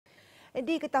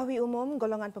Diketahui umum,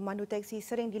 golongan pemandu teksi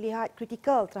sering dilihat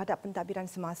kritikal terhadap pentadbiran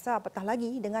semasa, apatah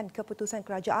lagi dengan keputusan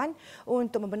kerajaan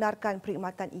untuk membenarkan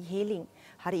perkhidmatan e-hailing.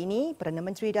 Hari ini, Perdana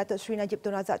Menteri Datuk Seri Najib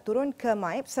Razak turun ke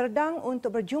MAEPS Serdang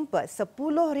untuk berjumpa 10,000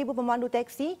 pemandu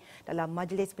teksi dalam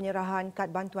majlis penyerahan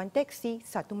Kad Bantuan Teksi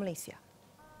 1Malaysia.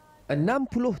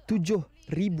 67,000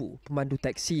 pemandu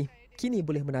teksi kini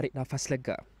boleh menarik nafas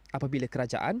lega apabila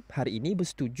kerajaan hari ini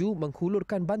bersetuju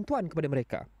menghulurkan bantuan kepada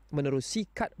mereka menerusi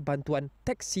Kad Bantuan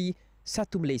Teksi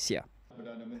 1 Malaysia.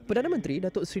 Perdana Menteri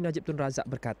Datuk Seri Najib Razak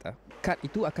berkata, kad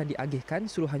itu akan diagihkan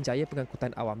Suruhanjaya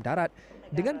Pengangkutan Awam Darat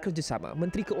dengan kerjasama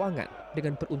Menteri Keuangan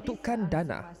dengan peruntukan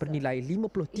dana bernilai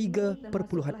 53.6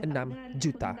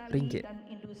 juta ringgit.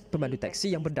 Pemandu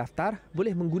teksi yang berdaftar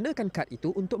boleh menggunakan kad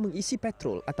itu untuk mengisi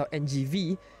petrol atau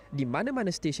NGV di mana-mana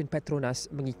stesen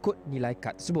Petronas mengikut nilai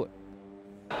kad tersebut.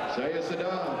 Saya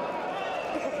sedar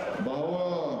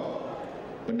bahawa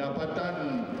pendapatan,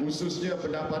 khususnya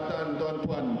pendapatan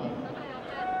tuan-puan,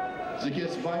 sedikit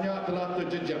sebanyak telah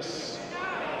terjejas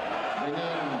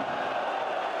dengan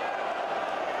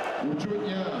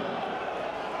wujudnya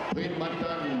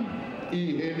perkhidmatan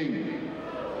e-hailing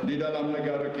di dalam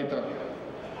negara kita.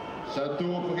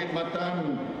 Satu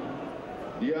perkhidmatan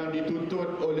yang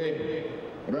dituntut oleh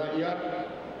rakyat,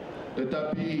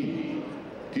 tetapi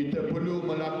kita perlu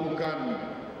melakukan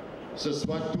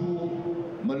sesuatu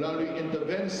melalui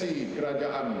intervensi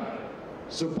kerajaan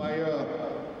supaya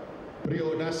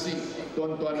prionasi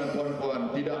tuan-tuan dan puan-puan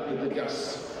tidak terjejas.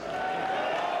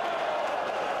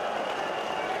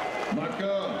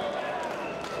 Maka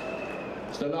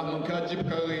setelah mengkaji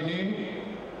perkara ini,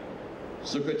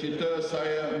 sukacita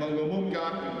saya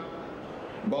mengumumkan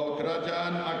bahawa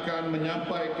kerajaan akan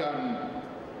menyampaikan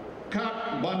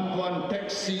Kad Bantuan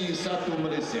Teksi 1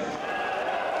 Malaysia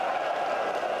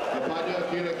kepada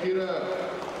kira-kira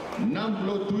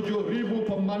 67,000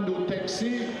 pemandu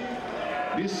teksi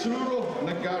di seluruh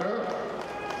negara,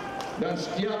 dan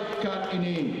setiap kad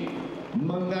ini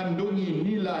mengandungi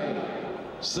nilai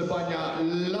sebanyak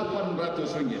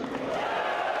RM800.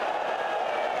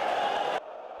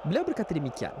 Beliau berkata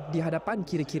demikian di hadapan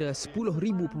kira-kira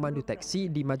 10,000 pemandu teksi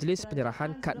di Majlis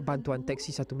Penyerahan Kad Bantuan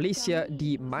Teksi 1 Malaysia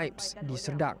di MAEPS di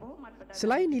Serdang.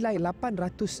 Selain nilai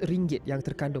RM800 yang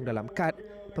terkandung dalam kad,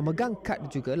 pemegang kad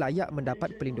juga layak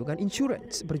mendapat pelindungan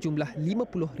insurans berjumlah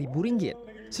RM50,000.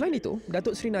 Selain itu,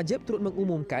 Datuk Seri Najib turut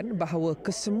mengumumkan bahawa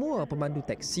kesemua pemandu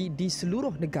teksi di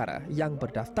seluruh negara yang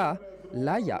berdaftar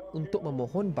layak untuk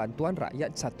memohon bantuan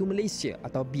rakyat 1 Malaysia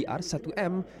atau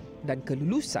BR1M, dan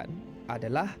kelulusan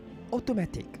adalah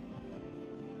automatik.